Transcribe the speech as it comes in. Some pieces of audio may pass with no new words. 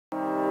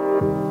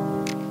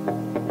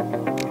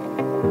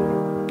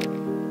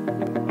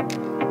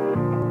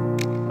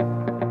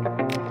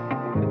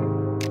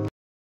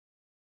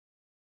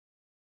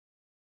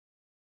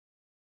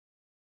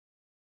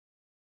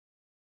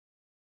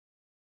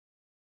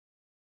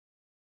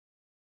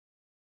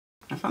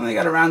I finally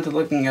got around to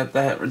looking at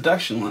that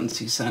reduction lens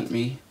he sent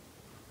me,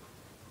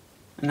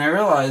 and I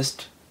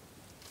realized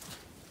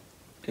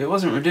it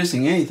wasn't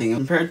reducing anything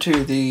compared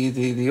to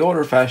the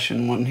older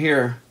fashioned one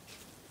here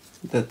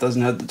that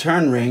doesn't have the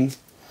turn ring.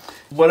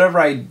 Whatever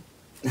I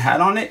had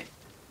on it,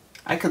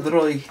 I could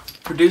literally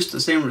produce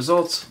the same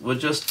results with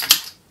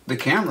just the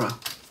camera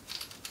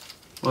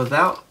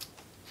without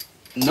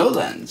no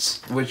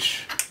lens,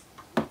 which,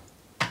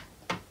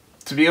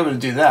 to be able to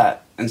do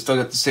that and still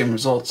get the same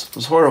results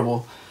was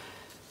horrible.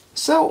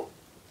 So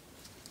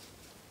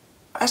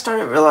I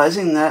started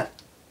realizing that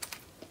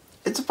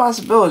it's a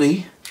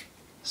possibility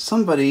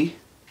somebody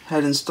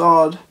had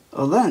installed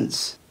a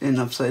lens in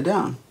upside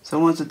down. So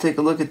I wanted to take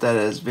a look at that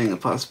as being a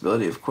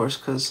possibility, of course,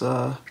 because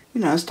you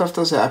know, stuff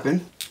does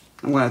happen.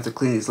 I'm gonna have to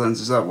clean these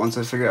lenses up once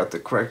I figure out the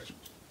correct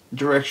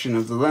direction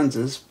of the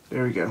lenses.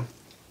 There we go.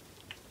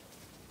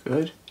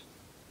 Good.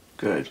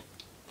 Good.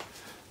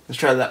 Let's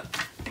try that.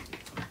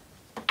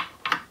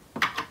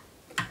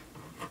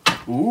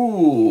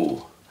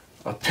 Ooh,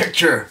 a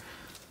picture.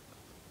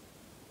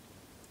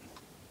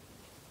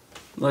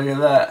 Look at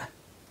that.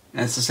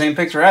 And it's the same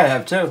picture I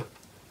have too.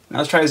 Now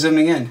let's try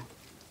zooming in.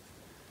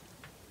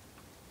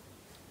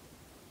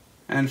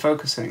 And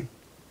focusing.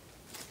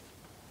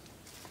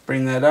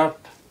 Bring that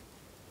up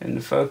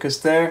into focus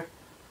there.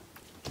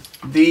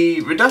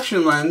 The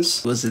reduction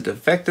lens was a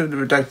defective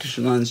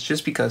reduction lens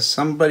just because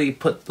somebody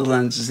put the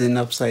lenses in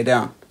upside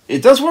down.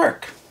 It does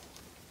work.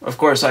 Of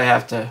course, I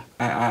have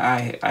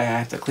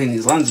to clean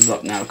these lenses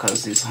up now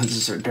because these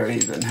lenses are dirty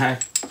than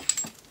heck.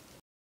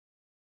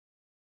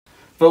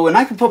 But when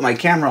I can put my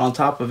camera on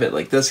top of it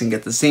like this and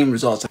get the same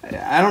results,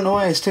 I don't know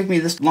why it's taken me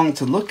this long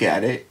to look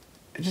at it.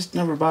 I just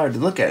never bothered to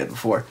look at it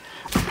before.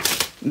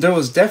 There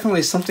was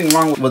definitely something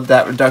wrong with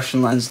that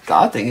reduction lens. The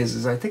odd thing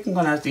is I think I'm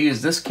going to have to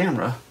use this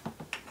camera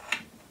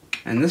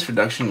and this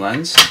reduction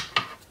lens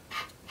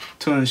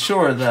to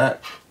ensure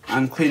that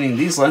I'm cleaning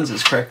these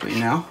lenses correctly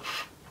now.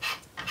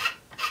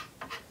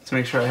 To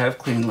make sure I have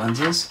clean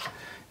lenses.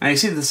 And you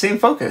see the same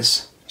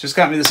focus. Just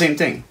got me the same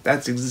thing.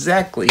 That's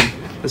exactly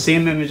the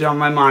same image on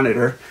my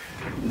monitor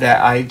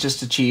that I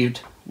just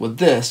achieved with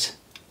this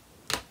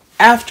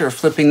after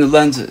flipping the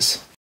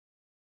lenses.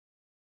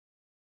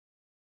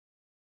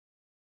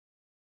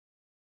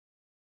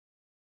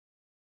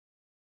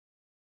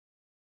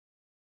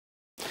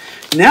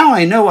 Now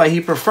I know why he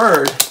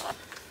preferred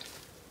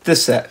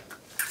this set.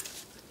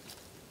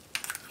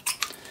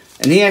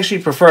 And he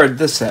actually preferred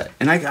this set.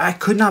 And I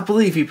could not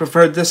believe he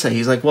preferred this set.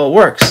 He's like, well, it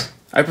works.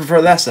 I prefer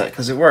that set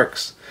because it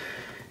works.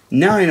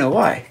 Now I know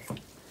why.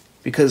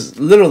 Because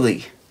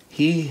literally,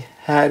 he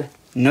had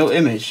no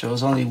image. There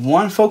was only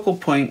one focal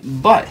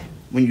point, but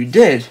when you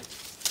did,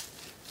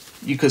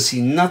 you could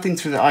see nothing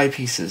through the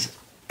eyepieces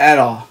at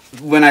all.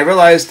 When I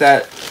realized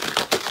that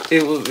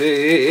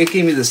it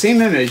gave me the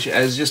same image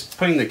as just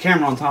putting the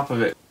camera on top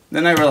of it,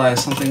 then I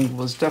realized something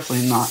was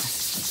definitely not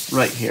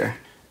right here.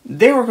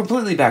 They were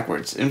completely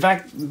backwards. In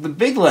fact, the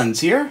big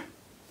lens here,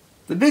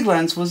 the big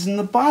lens was in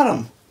the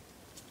bottom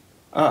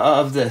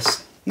of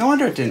this. No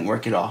wonder it didn't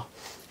work at all.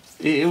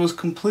 It was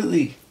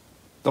completely,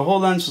 the whole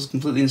lens was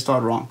completely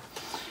installed wrong.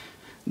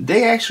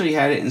 They actually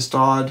had it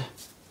installed,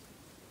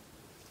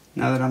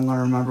 now that I'm going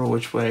to remember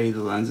which way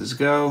the lenses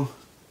go,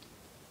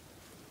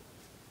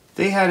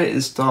 they had it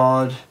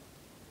installed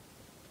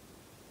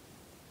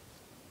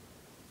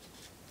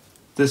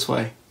this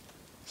way.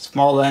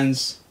 Small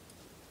lens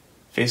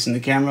facing the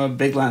camera,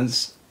 big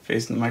lens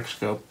facing the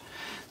microscope.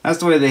 That's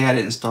the way they had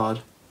it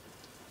installed.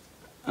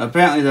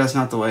 Apparently that's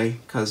not the way,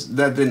 because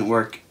that didn't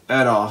work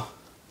at all.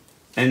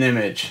 An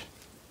image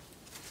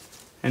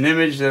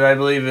that I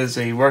believe is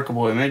a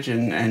workable image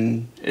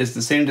and is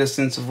the same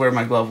distance of where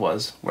my glove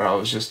was, where I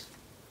was just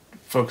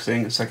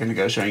focusing a second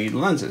ago showing you the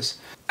lenses.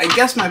 I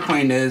guess my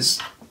point is,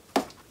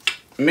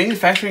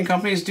 manufacturing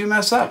companies do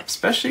mess up,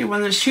 especially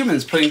when there's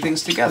humans putting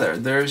things together.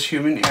 There's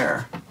human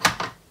error.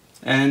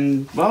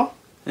 And, well,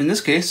 in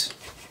this case,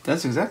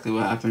 that's exactly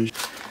what happened.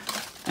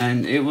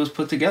 And it was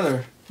put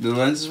together. The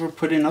lenses were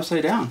put in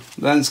upside down.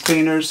 Lens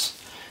cleaners.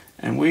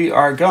 And we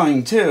are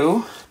going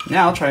to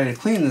now try to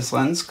clean this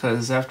lens,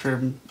 because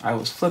after I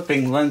was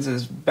flipping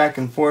lenses back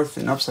and forth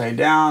and upside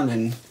down,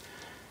 and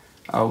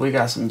we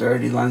got some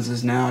dirty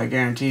lenses now, I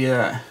guarantee you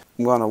that.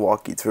 I'm going to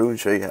walk you through and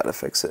show you how to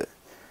fix it.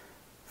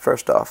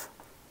 First off,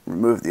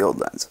 remove the old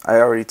lens. I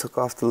already took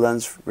off the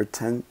lens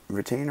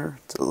retainer.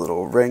 It's a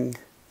little ring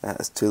that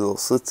has two little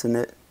slits in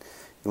it.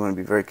 You want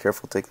to be very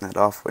careful taking that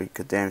off, or you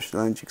could damage the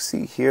lens. You can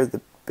see here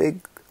the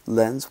big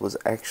lens was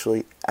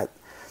actually at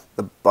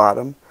the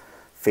bottom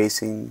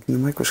facing the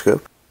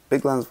microscope.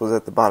 Big lens was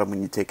at the bottom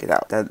when you take it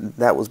out.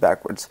 That was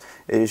backwards.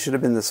 It should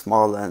have been the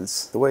small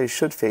lens. The way it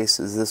should face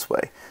is this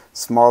way.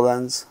 Small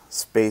lens,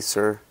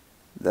 spacer,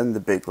 then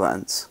the big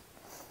lens.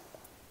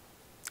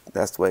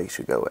 That's the way it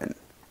should go in.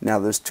 Now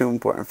there's two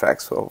important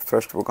facts. So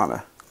first we're going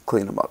to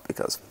clean them up,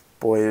 because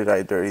boy did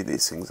I dirty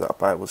these things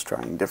up. I was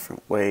trying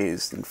different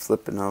ways and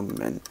flipping them,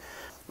 and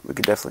we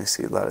could definitely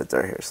see a lot of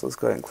dirt here. So let's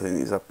go ahead and clean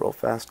these up real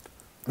fast.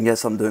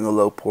 Yes, I'm doing a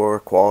low poor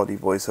quality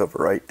voiceover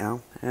right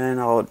now, and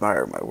I'll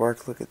admire my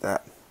work. Look at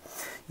that.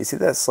 You see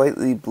that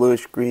slightly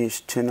bluish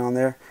greenish tint on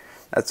there?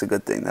 That's a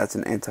good thing. That's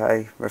an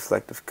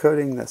anti-reflective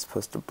coating that's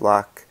supposed to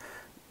block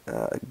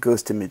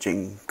ghost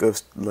imaging,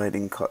 ghost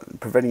lighting,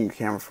 preventing your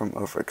camera from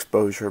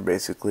overexposure,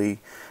 basically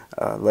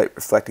light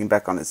reflecting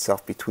back on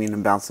itself between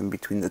and bouncing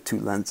between the two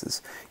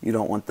lenses. You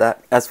don't want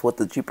that. That's what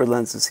the cheaper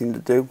lenses seem to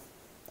do.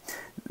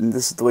 And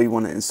this is the way you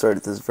want to insert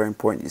it. This is very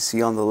important. You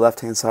see on the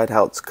left hand side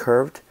how it's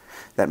curved?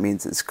 That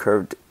means it's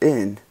curved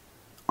in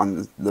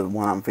on the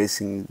one I'm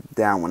facing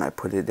down when I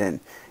put it in.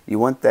 You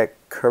want that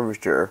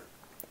curvature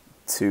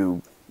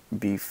to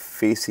be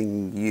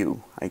facing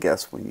you, I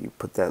guess, when you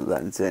put that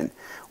lens in.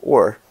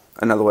 Or,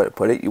 another way to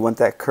put it, you want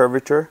that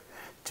curvature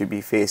to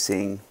be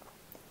facing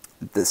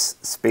this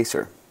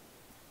spacer.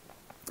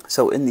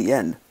 So in the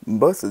end,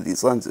 both of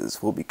these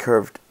lenses will be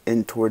curved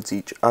in towards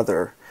each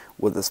other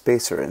with a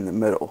spacer in the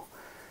middle.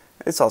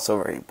 It's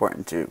also very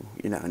important to,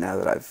 now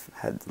that I've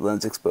had the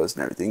lens exposed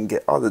and everything,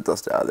 get all the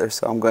dust out of there.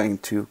 So I'm going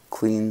to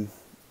clean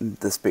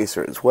the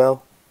spacer as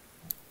well.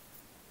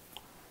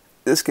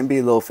 This can be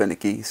a little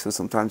finicky, so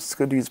sometimes it's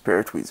good to use a pair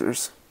of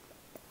tweezers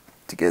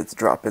to get it to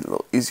drop in a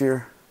little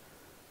easier.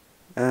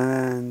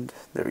 And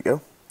there we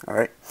go.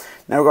 Alright,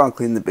 now we're going to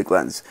clean the big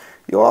lens.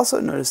 You'll also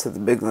notice that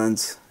the big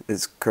lens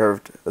is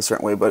curved a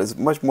certain way, but it's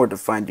much more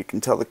defined. You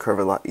can tell the curve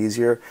a lot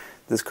easier.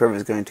 This curve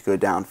is going to go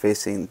down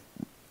facing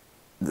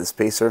the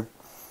spacer.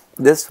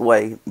 This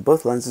way,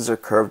 both lenses are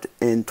curved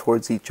in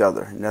towards each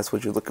other, and that's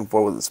what you're looking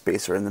for with the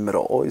spacer in the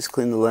middle. Always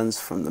clean the lens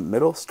from the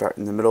middle, start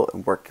in the middle,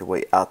 and work your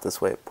way out. This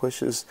way it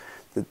pushes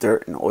the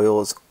dirt and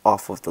oils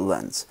off of the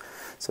lens.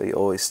 So you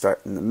always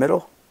start in the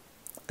middle,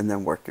 and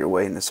then work your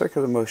way in a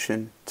circular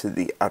motion to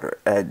the outer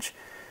edge.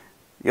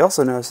 You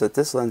also notice that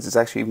this lens is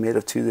actually made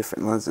of two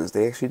different lenses.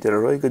 They actually did a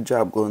really good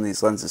job gluing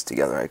these lenses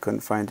together. I couldn't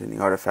find any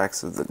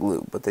artifacts of the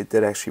glue, but they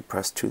did actually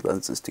press two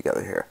lenses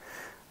together here.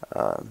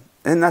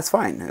 And that's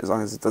fine, as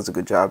long as it does a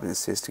good job and it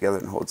stays together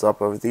and holds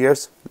up over the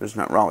years. There's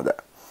nothing wrong with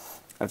that.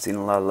 I've seen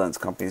a lot of lens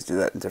companies do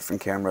that in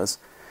different cameras.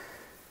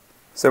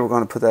 So we're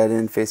going to put that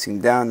in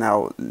facing down.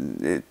 Now,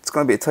 it's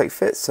going to be a tight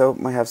fit, so it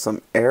might have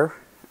some air,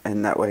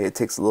 and that way it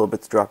takes a little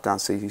bit to drop down.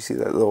 So you see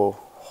that little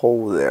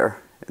hole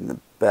there in the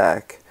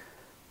back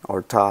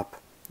or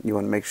top. You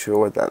want to make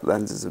sure that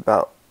lens is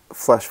about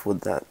flush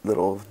with that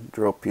little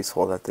drill piece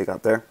hole that they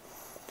got there.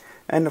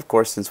 And of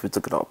course, since we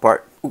took it all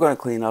apart, we're going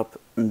to clean up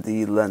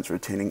the lens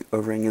retaining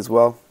O-ring as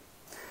well.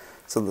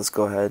 So let's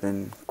go ahead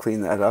and clean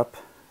that up,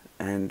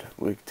 and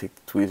we take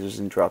the tweezers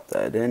and drop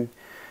that in.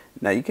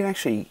 Now you can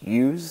actually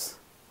use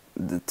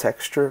the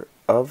texture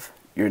of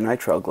your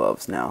nitrile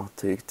gloves now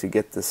to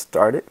get this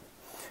started,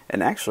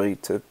 and actually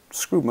to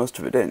screw most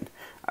of it in.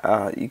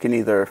 You can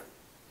either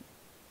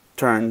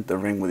turn the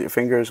ring with your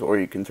fingers, or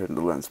you can turn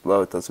the lens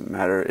below. It doesn't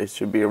matter. It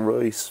should be a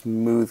really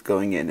smooth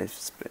going in.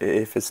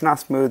 If it's not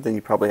smooth, then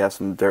you probably have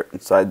some dirt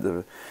inside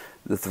the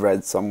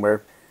thread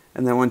somewhere.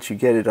 And then once you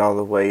get it all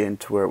the way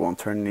into where it won't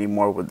turn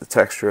anymore with the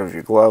texture of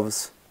your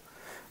gloves,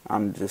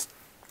 I'm just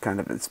kind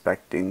of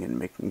inspecting and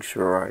making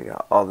sure I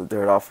got all the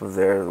dirt off of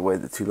there. The way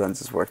the two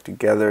lenses work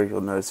together,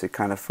 you'll notice it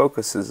kind of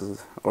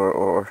focuses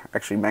or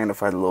actually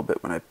magnified a little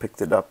bit when I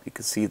picked it up. You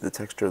can see the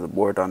texture of the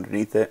board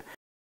underneath it.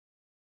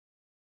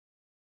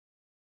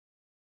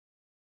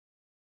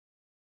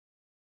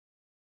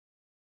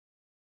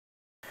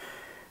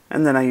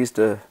 And then I used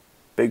a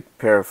big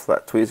pair of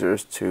flat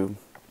tweezers to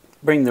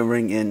bring the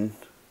ring in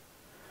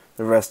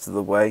the rest of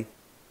the way.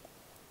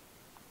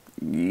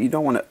 You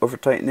don't want to over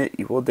tighten it,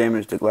 you will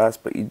damage the glass,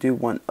 but you do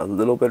want a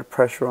little bit of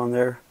pressure on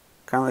there,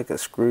 kind of like a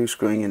screw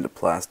screwing into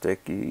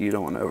plastic. You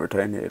don't want to over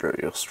tighten it or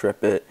you'll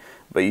strip it,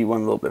 but you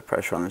want a little bit of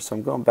pressure on there. So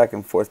I'm going back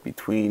and forth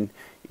between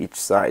each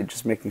side,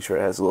 just making sure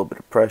it has a little bit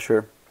of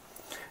pressure.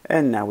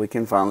 And now we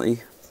can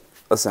finally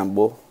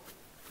assemble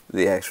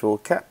the actual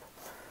cap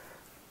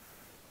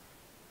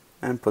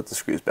and put the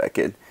screws back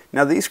in.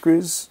 Now these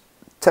screws,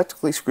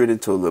 technically screwed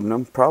into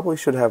aluminum, probably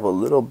should have a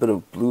little bit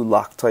of blue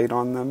Loctite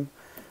on them,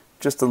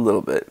 just a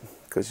little bit,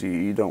 because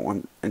you don't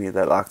want any of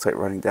that Loctite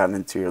running down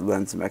into your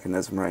lens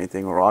mechanism or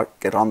anything, or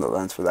get on the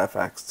lens for that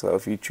fact. So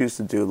if you choose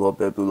to do a little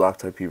bit of blue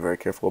Loctite, be very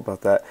careful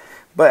about that.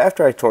 But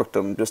after I torqued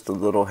them just a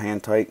little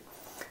hand tight,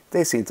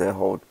 they seem to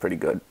hold pretty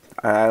good.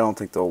 I don't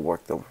think they'll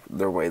work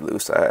their way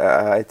loose.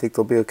 I think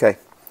they'll be okay.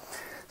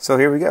 So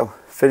here we go,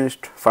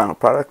 finished final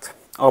product.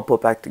 All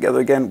put back together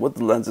again with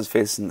the lenses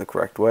facing the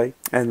correct way.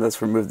 And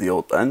let's remove the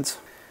old lens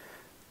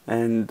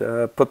and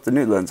put the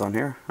new lens on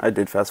here. I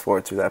did fast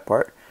forward through that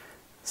part.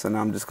 So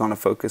now I'm just going to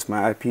focus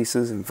my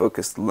eyepieces and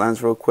focus the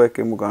lens real quick,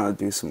 and we're going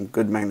to do some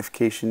good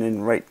magnification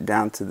in right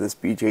down to this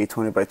BJ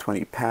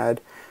 20x20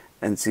 pad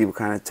and see what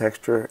kind of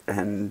texture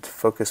and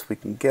focus we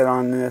can get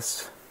on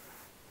this.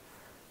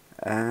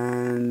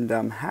 And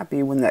I'm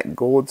happy when that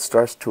gold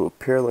starts to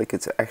appear like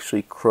it's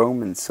actually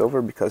chrome and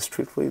silver, because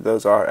truthfully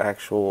those are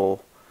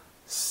actual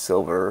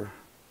silver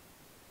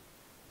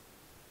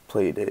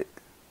plated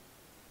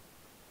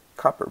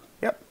copper.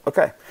 Yep.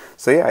 Okay.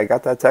 So yeah, I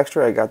got that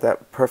texture. I got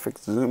that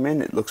perfect zoom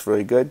in. It looks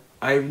really good.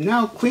 I've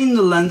now cleaned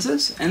the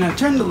lenses and I've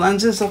turned the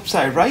lenses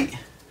upside right.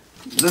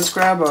 Let's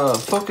grab a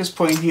focus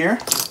point here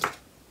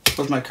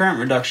with my current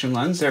reduction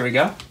lens. There we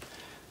go.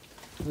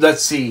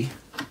 Let's see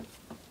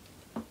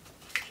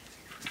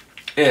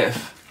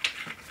if,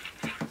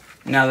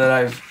 now that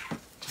I've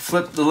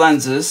flipped the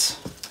lenses,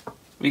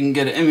 we can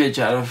get an image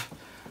out of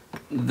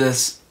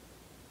this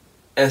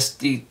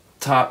SD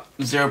top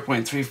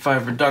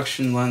 0.35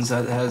 reduction lens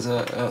that has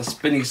a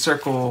spinny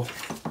circle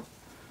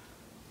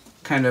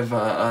kind of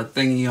a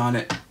thingy on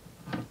it.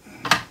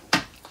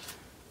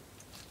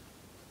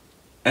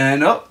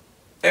 And oh,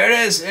 there it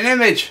is, an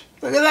image.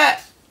 Look at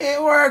that,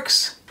 it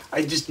works.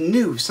 I just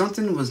knew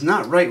something was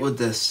not right with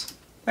this.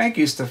 Thank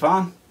you,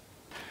 Stefan.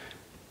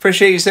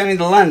 Appreciate you sending me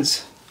the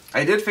lens.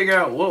 I did figure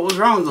out what was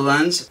wrong with the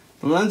lens.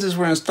 The lenses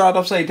were installed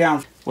upside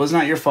down. Was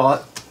not your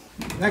fault.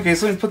 In that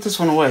case, let me put this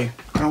one away.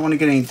 I don't want to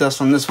get any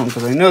dust on this one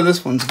because I know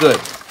this one's good.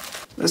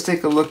 Let's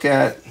take a look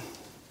at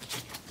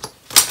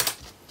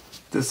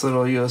this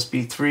little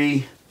USB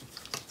 3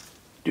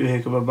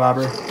 doohickey of a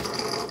bobber.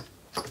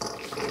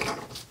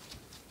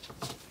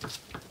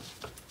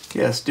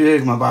 Yes,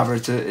 doohickey of a bobber.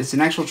 It's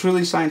an actual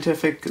truly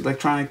scientific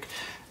electronic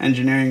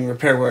engineering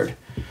repair word.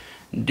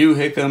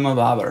 Doohickey of a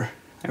bobber.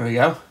 There we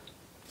go.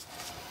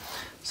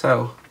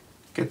 So,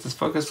 get this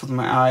focused with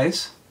my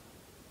eyes.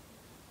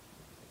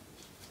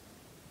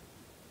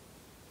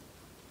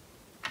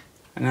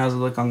 And how's it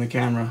look on the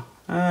camera?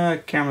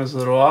 Camera's a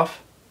little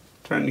off.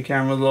 Turn the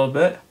camera a little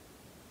bit.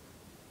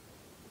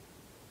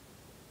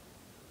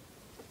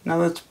 Now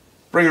let's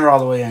bring her all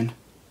the way in.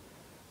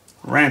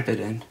 Ramp it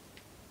in.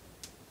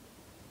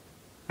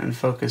 And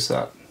focus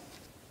up.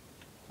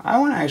 I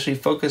want to actually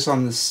focus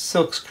on the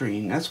silk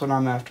screen. That's what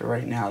I'm after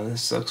right now,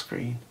 this silk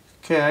screen.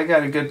 Okay, I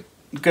got a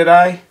good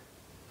eye.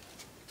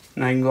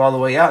 And I can go all the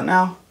way out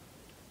now.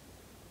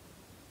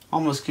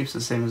 Almost keeps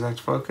the same exact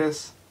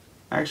focus.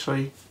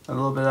 Actually, a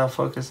little bit out of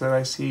focus that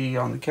I see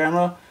on the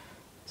camera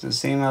is the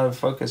same out of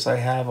focus I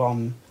have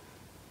on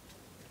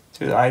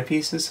through the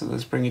eyepieces. So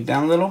let's bring it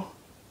down a little.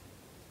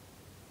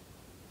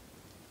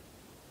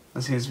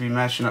 That seems to be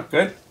matching up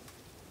good.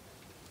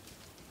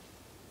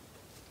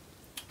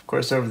 Of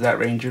course, over that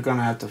range, you're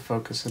gonna have to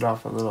focus it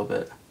off a little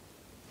bit.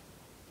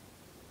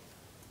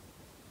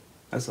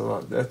 That's a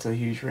lot. That's a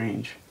huge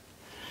range.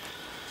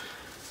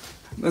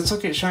 Let's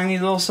look at shiny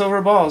little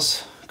silver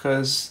balls,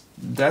 because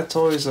that's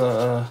always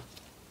a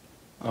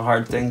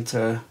hard thing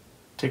to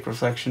take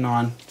reflection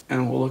on.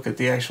 And we'll look at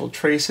the actual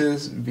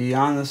traces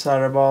beyond the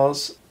solder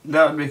balls.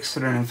 That would be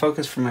considered in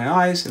focus for my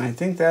eyes, and I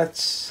think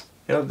that's,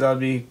 yep, that'll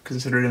be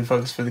considered in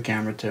focus for the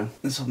camera too.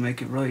 This will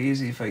make it really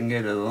easy if I can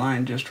get the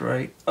line just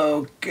right.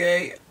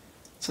 Okay,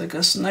 it's like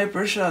a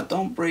sniper shot,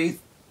 don't breathe.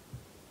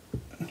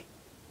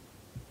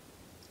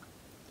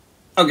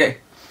 Okay,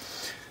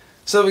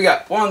 so we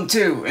got 1,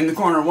 2 in the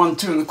corner, 1,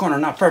 2 in the corner,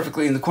 not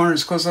perfectly in the corner,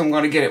 as close as I'm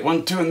going to get it.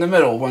 1, 2 in the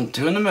middle, 1,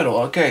 2 in the middle.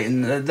 Okay,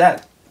 and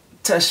that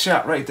test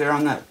shot right there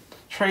on that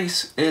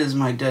trace is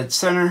my dead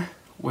center,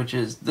 which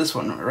is this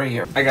one right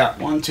here. I got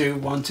 1, 2,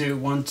 1, 2,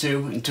 1,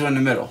 2, and 2 in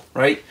the middle,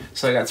 right?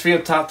 So I got 3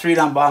 up top, 3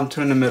 down bottom,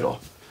 2 in the middle.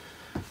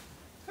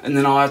 And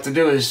then all I have to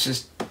do is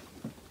just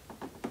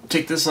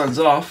take this lens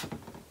off.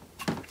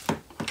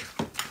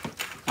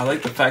 I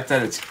like the fact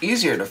that it's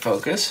easier to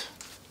focus.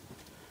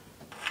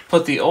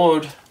 Put the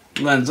old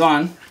lens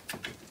on.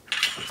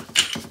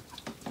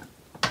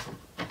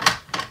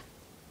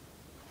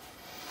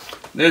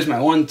 There's my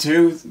 1,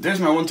 2. There's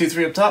my 1, 2,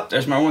 3 up top.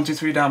 There's my 1, 2,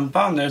 3 down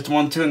bottom. There's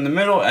 1, 2 in the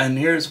middle, and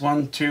here's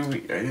 1,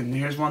 2, and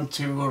here's 1,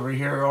 2 over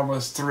here,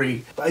 almost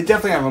 3. I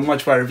definitely have a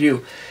much wider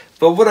view.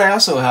 But what I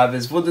also have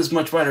is with this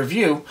much wider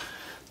view,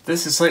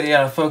 this is slightly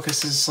out of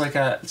focus. This is like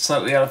a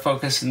slightly out of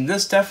focus, and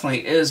this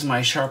definitely is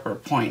my sharper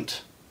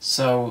point.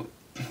 So,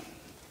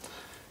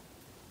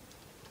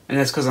 and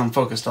that's because I'm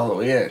focused all the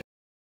way in.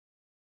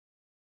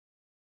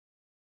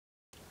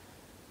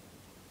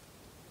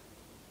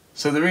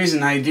 So the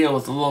reason I deal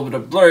with a little bit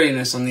of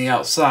blurriness on the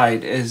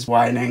outside is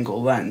wide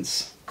angle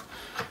lens.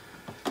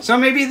 So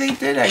maybe they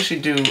did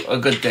actually do a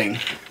good thing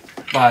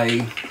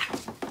by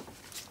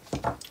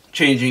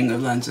changing the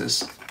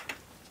lenses.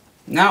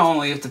 Now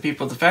only if the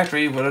people at the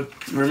factory would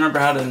remember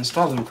how to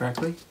install them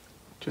correctly.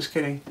 Just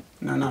kidding.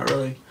 No, not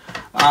really.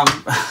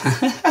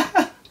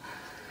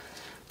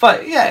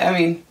 But yeah, I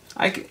mean,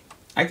 I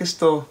can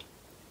still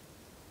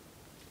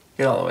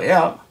get all the way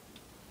out.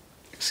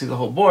 You can see the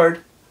whole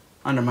board.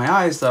 Under my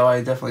eyes, though,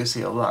 I definitely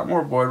see a lot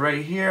more board.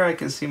 Right here, I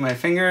can see my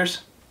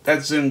fingers.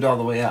 That's zoomed all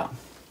the way out.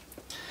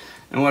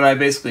 And what I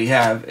basically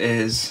have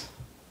is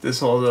this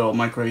whole little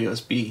micro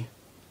USB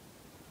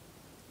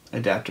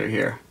adapter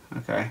here.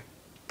 Okay,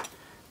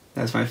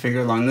 that's my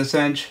finger along this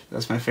edge.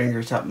 That's my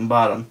finger top and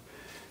bottom.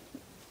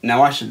 Now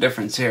watch the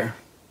difference here.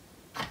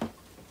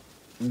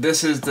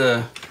 This is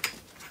the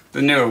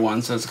newer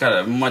one, so it's got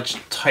a much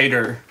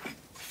tighter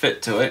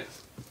fit to it.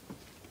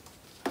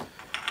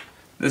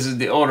 This is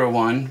the older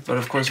one, but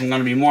of course I'm going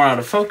to be more out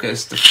of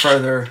focus the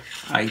further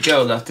I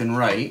go left and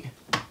right.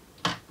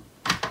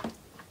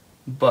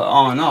 But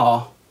all in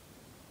all,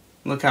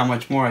 look how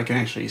much more I can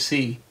actually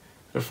see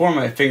Before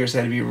my fingers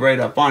had to be right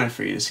up on it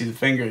for you to see the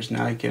fingers.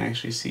 Now I can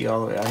actually see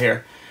all the way out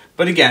here.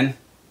 But again,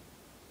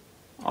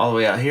 all the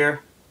way out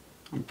here,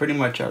 I'm pretty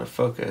much out of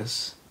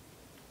focus.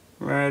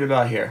 Right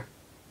about here.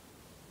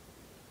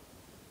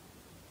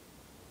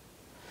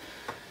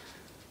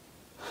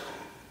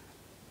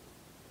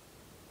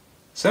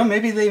 So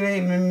maybe they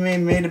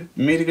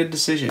made a good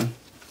decision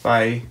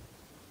by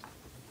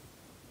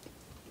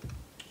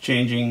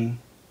changing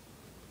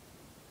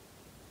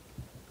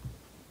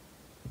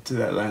to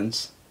that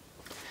lens.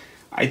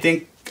 I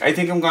think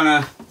I'm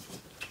gonna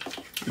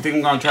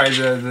try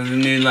the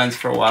new lens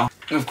for a while.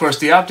 And of course,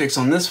 the optics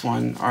on this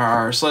one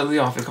are slightly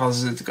off. It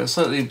causes it to go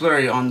slightly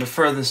blurry on the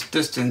furthest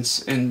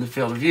distance in the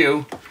field of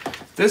view.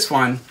 This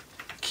one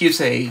keeps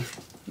a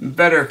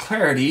better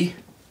clarity,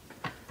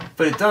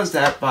 but it does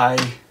that by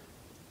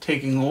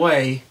taking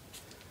away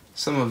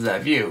some of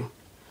that view.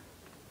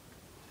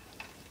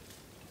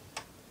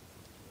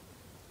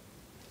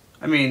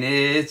 I mean,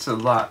 it's a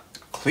lot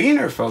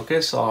cleaner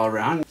focus all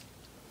around.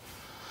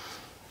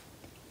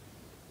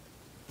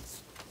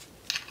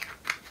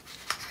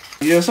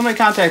 You know, somebody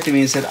contacted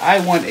me and said,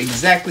 I want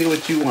exactly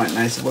what you want. And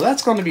I said, well,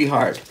 that's going to be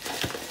hard.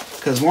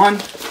 Because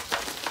one,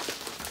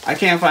 I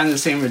can't find the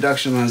same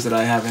reduction lens that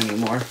I have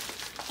anymore.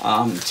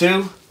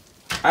 Two,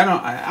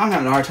 I'm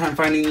having a hard time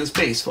finding the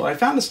space. Well, I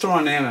found a store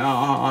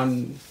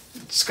on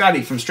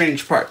Scotty from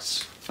Strange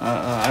Parts.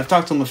 I've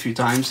talked to him a few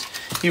times.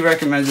 He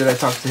recommended I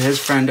talk to his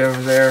friend over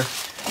there,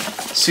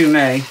 Sue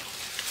May.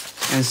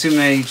 And Sue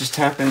May just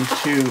happened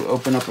to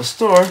open up a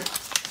store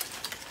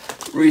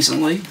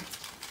recently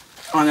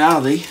on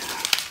Alley.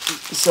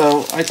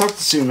 So I talked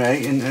to Sue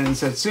May and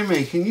said, Sue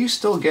May, can you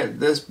still get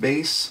this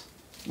base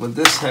with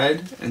this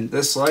head and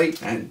this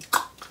light? And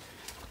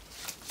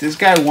this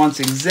guy wants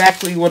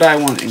exactly what I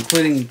want,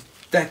 including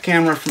that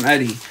camera from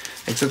Eddie.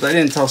 Except I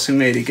didn't tell Sue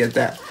May to get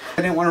that.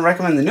 I didn't want to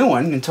recommend the new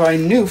one until I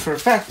knew for a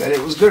fact that it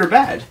was good or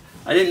bad.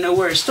 I didn't know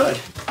where it stood.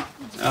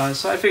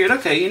 So I figured,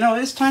 okay, you know,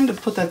 it's time to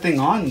put that thing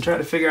on and try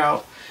to figure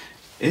out,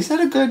 is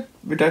that a good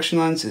reduction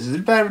lens? Is it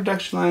a bad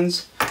reduction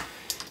lens?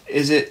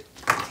 Is it,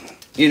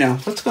 you know,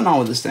 what's going on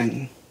with this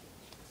thing?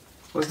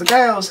 Was the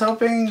guy I was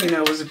helping, you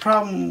know, was it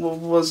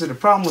a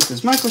problem with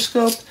his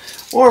microscope?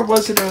 Or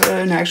was it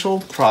an actual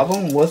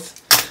problem with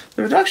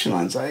the reduction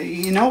lens?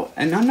 You know,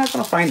 and I'm not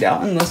going to find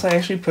out unless I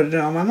actually put it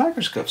on my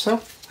microscope.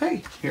 So,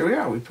 hey, here we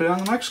are. We put it on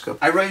the microscope.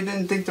 I really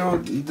didn't think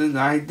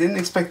I didn't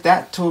expect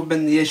that to have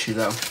been the issue,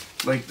 though.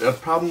 Like, a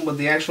problem with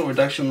the actual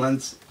reduction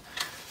lens,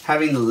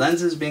 having the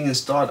lenses being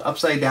installed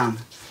upside down.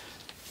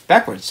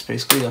 Backwards,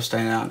 basically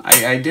upside down.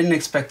 I didn't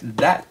expect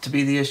that to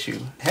be the issue.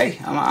 Hey,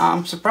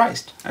 I'm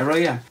surprised. I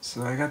really am.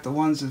 So I got the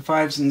 1s and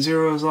 5s and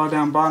 0s all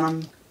down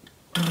bottom.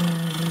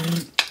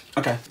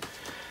 Okay.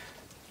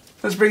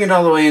 Let's bring it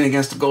all the way in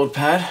against the gold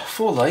pad.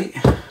 Full light.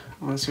 I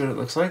want to see what it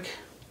looks like.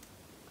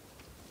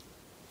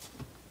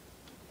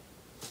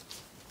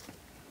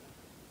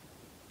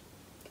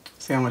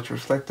 See how much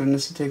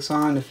reflectiveness it takes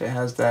on, if it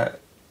has that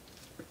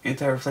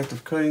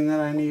anti-reflective coating that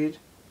I need.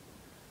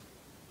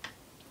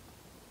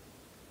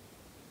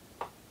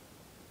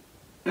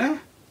 Yeah,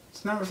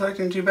 it's not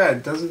reflecting too bad.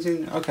 It doesn't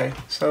seem... Okay,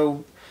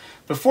 so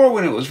before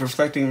when it was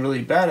reflecting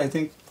really bad, I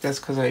think that's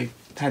because I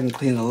hadn't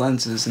cleaned the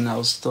lenses and I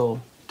was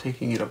still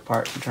taking it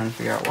apart and trying to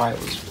figure out why it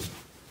was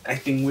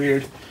acting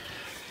weird.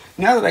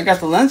 Now that I got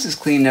the lenses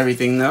cleaned and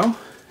everything though,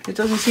 it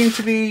doesn't seem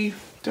to be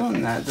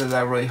doing that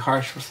really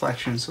harsh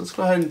reflection. So let's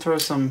go ahead and throw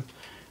some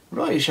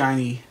really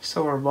shiny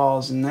silver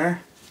balls in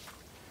there.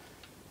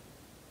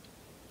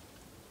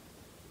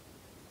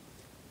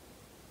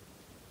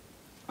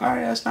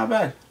 Alright, that's not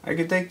bad. I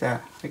could take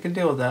that. I could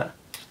deal with that.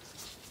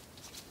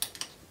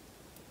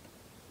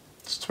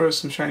 Let's throw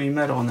some shiny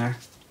metal in there.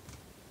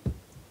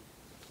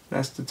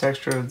 That's the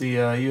texture of the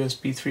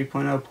USB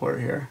 3.0 port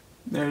here.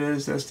 There it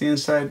is. That's the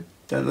inside,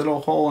 that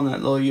little hole in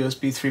that little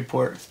USB 3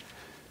 port.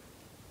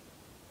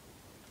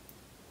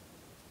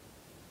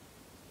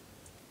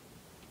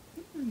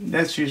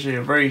 That's usually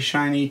a very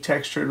shiny,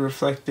 textured,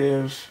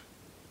 reflective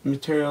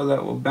material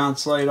that will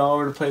bounce light all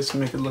over the place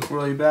and make it look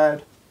really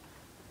bad.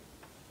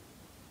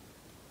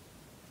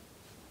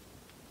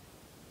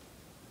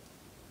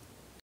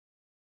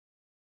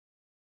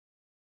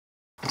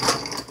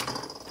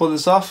 Pull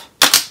this off.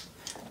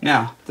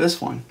 Now, this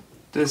one.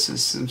 This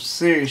is some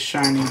serious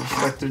shiny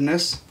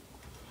reflectiveness.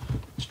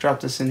 Let's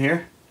drop this in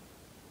here.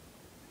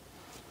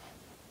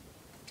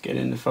 Get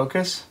into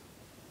focus.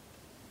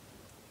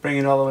 Bring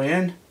it all the way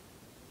in.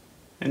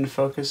 Into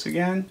focus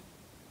again.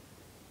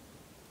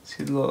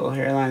 See the little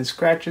hairline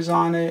scratches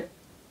on it.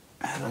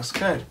 That looks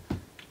good.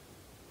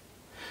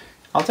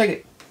 I'll take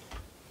it.